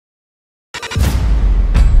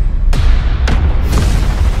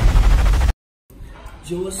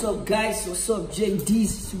Yo, what's up guys? What's up JD's?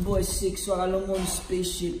 It's your boy 6, so I'm on the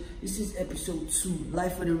spaceship. This is episode 2,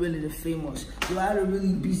 Life of the Really the Famous. Yo, I had a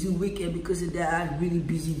really busy weekend. Because of that, I had really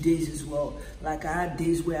busy days as well. Like I had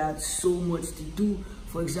days where I had so much to do.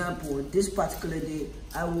 For example, this particular day,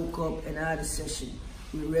 I woke up and I had a session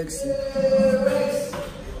with Rexy. Hey, Rex!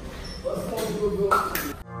 What's up, bro?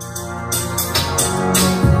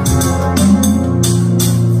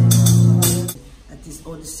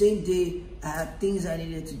 On the same day, I had things I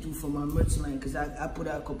needed to do for my merch line because I put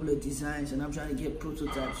out a couple of designs and I'm trying to get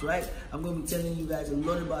prototypes, right? I'm going to be telling you guys a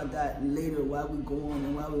lot about that later while we go on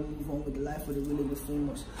and while we move on with the Life of the Really the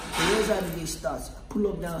Famous. So here's how the day starts. I pull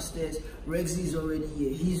up downstairs, Rexy's already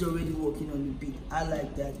here. He's already working on the beat. I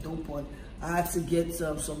like that, dope one. I had to get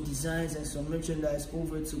some designs and some merchandise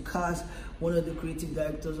over to KAZZ, one of the creative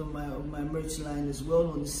directors of my merch line as well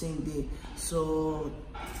on the same day. So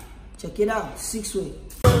check it out, 6-way.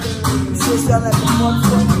 So sound like a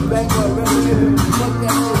motherfucking banger, ready? Fuck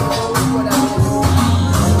that shit, what I know.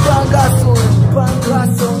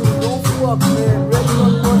 Bangasso, don't fuck, man. Ready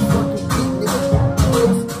on motherfucking beat, nigga.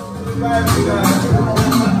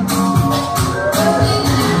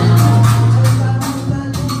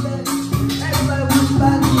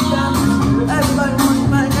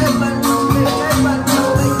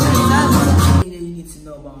 You need to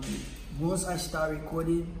know about me. Once I start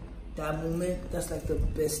recording, that moment, that's like the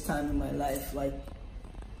best time in my life. Like,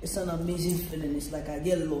 it's an amazing feeling. It's like I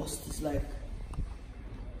get lost. It's like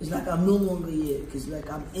I'm no longer here because like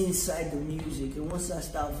I'm inside the music. And once I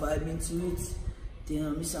start vibing to it,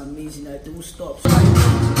 damn, it's amazing. I don't stop.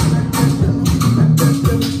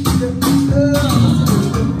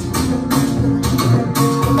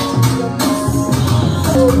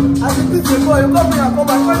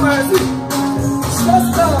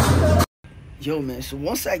 Yo man, so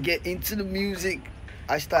once I get into the music,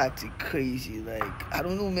 I start acting crazy. Like, I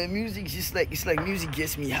don't know man, music just like, it's like music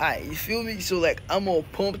gets me high, you feel me? So like I'm all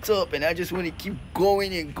pumped up and I just want to keep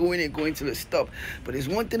going and going till it stop. But there's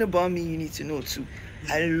one thing about me you need to know too.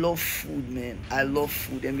 I love food, man. I love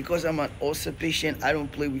food, and because I'm an ulcer patient, I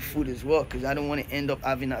don't play with food as well because I don't want to end up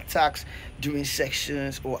having attacks during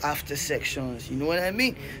sections or after sections, you know what I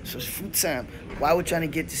mean? So it's food time. While we're trying to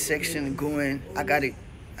get the section going, I gotta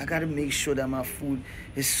make sure that my food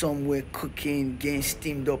is somewhere cooking, getting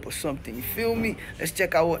steamed up or something, you feel me? Let's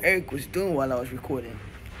check out what Eric was doing while I was recording.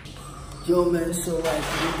 Yo man, so like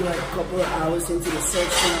we're like a couple of hours into the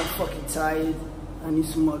section. I'm fucking tired. I need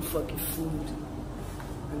some motherfucking food.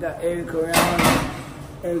 I got Eric around.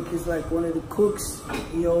 Eric is like one of the cooks.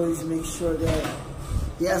 He always makes sure that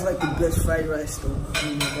he has like the best fried rice though.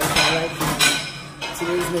 You know, that's what I like him.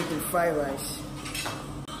 Today he's making fried rice.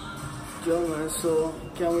 Yo man, so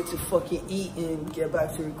can't wait to fucking eat and get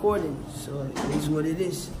back to recording. So it is what it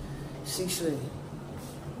is. 6-way.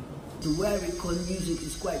 The way I record music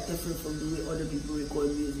is quite different from the way other people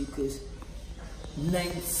record music because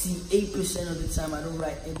 98% of the time I don't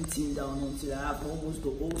write anything down until I have almost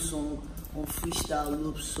the whole song on freestyle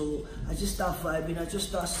loops. So I just start vibing, I just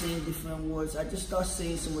start saying different words, I just start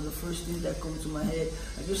saying some of the first things that come to my head.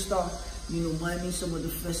 I just start, you know, miming some of the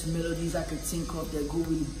first melodies I can think of that go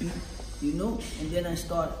with the beat, you know, and then I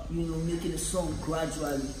start, you know, making a song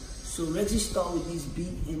gradually. So Rexy start with this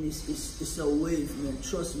beat and it's a wave, man,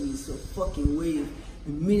 trust me, it's a fucking wave.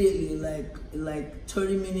 Immediately, like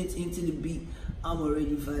 30 minutes into the beat, I'm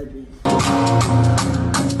already vibing.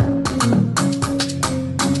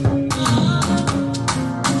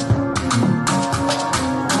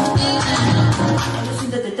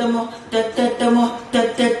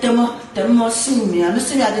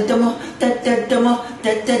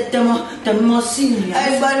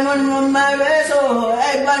 Everybody wanna run my asshole,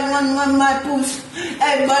 everybody wanna run my push,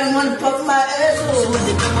 everybody wanna puff my asshole.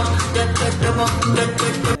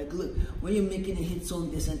 Like look, when you're making a hit song,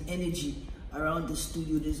 there's an energy around the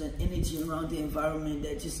studio, there's an energy around the environment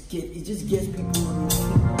that just gets people on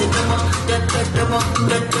their feet.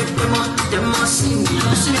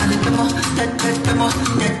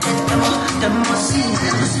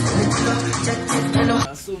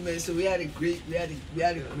 So man, so we had a great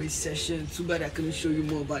session. Too bad I couldn't show you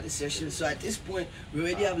more about the session. So at this point, we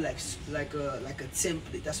already have like a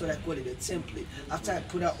template. That's what I call it, a template. After I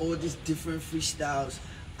put out all these different freestyles,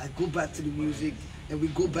 I go back to the music and we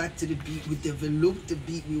go back to the beat. We develop the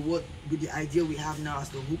beat with the idea we have now as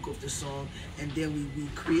the hook of the song, and then we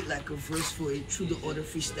create like a verse for it through the other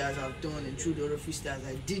freestyles I've done and through the other freestyles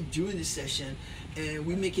I did during the session, and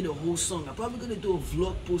we make it a whole song. I'm probably gonna do a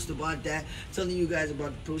vlog post about that, telling you guys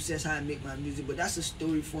about the process, how I make my music, but that's a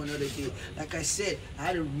story for another day. Like I said, I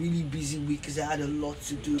had a really busy week because I had a lot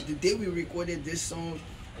to do. The day we recorded this song,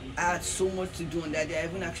 I had so much to do on that day. I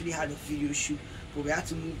even actually had a video shoot, but we had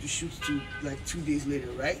to move the shoots to like 2 days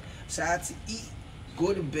later, right? So I had to eat,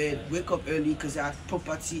 go to bed, wake up early because I had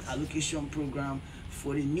property allocation program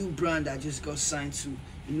for the new brand I just got signed to.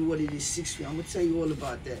 You know what it is, 6 feet. I'm gonna tell you all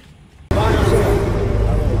about that.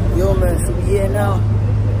 Yo man, so we here now.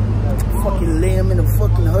 Fucking lame in a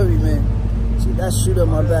fucking hurry, man. See that shooter on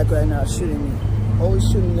my back right now shooting me. Always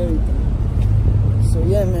shooting everything. So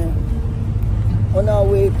yeah, man. On our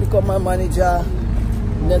way, pick up my manager.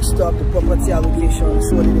 Next stop, the property allocation.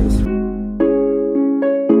 That's what it is.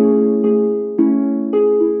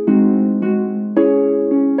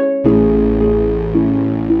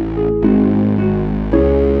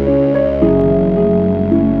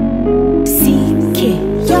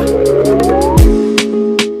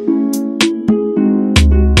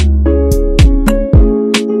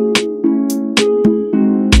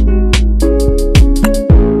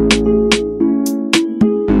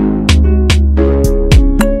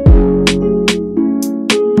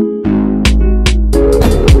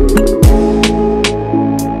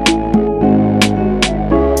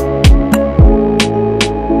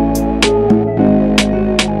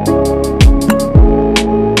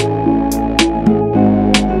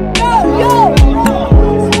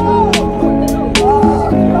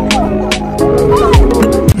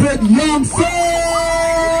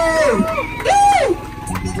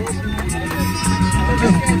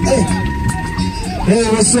 Hey,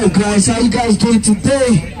 what's up guys? How you guys doing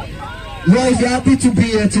today? Well, if you're happy to be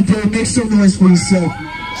here today, make some noise for yourself.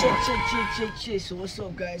 Check. So what's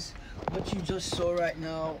up guys? What you just saw right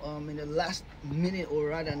now in the last minute, or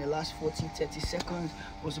rather in the last 40-30 seconds,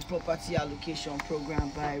 was a property allocation program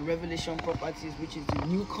by Revelation Properties, which is the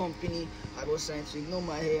new company I was signed to. Ignore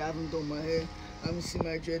my hair, I haven't done my hair. I haven't seen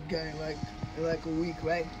my dread guy in like a week,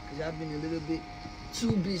 right? Because I've been a little bit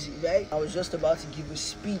too busy, right? I was just about to give a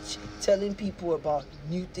speech telling people about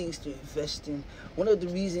new things to invest in. One of the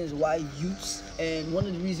reasons why youths, and one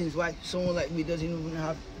of the reasons why someone like me doesn't even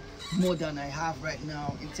have more than I have right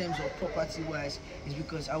now in terms of property wise, is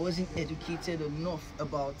because I wasn't educated enough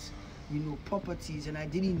about, you know, properties, and I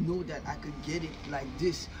didn't know that I could get it like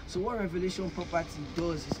this. So what Revelation Property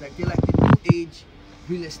does is like, they're like the new age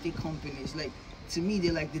real estate companies. Like, to me,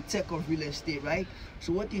 they're like the tech of real estate, right?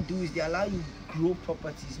 So what they do is they allow you to grow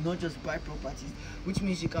properties, not just buy properties, which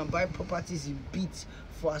means you can buy properties in bits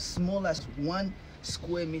for as small as 1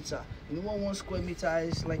 square meter. You know what 1 square meter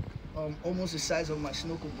is? Like almost the size of my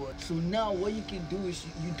snooker board. So now what you can do is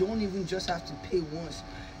you don't even just have to pay once.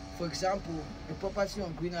 For example, a property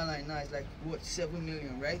on Green Island now is like what, 7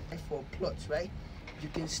 million, right? For plots, right? You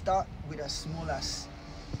can start with as small as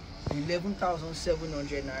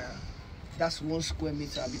 11,700 naira. That's 1 square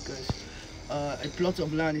meter, because a plot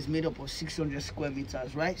of land is made up of 600 square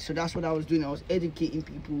meters, right? So that's what I was doing. I was educating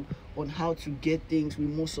people on how to get things with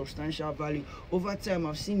more substantial value. Over time,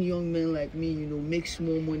 I've seen young men like me, you know, make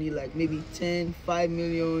small money, like maybe 10, 5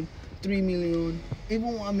 million, 3 million,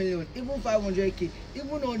 even 1 million, even 500k, even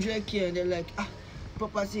 100k, and they're like,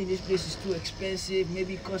 property in this place is too expensive,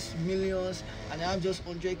 maybe it costs millions, and I have just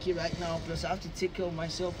 100k right now, plus I have to take care of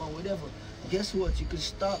myself or whatever. Guess what? You could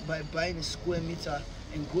start by buying a square meter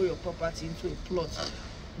and grow your property into a plot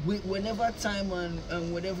with whenever time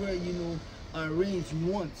and whatever, you know, range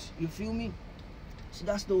you want. You feel me? So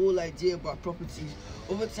that's the whole idea about properties.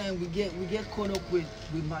 Over time, we get caught up with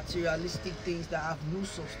materialistic things that have no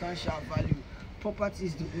substantial value. Property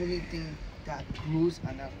is the only thing that grows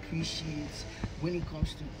and appreciates when it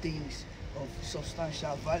comes to things of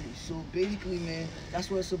substantial value. So basically, man, that's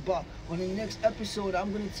what it's about. On the next episode,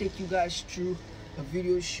 I'm gonna take you guys through a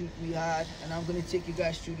video shoot we had, and I'm gonna take you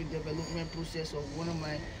guys through the development process of one of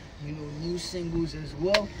my, you know, new singles as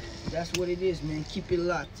well. That's what it is, man. Keep it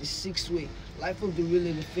locked. It's 6 Way. Life of the Real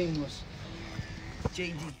and the Famous.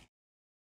 JD.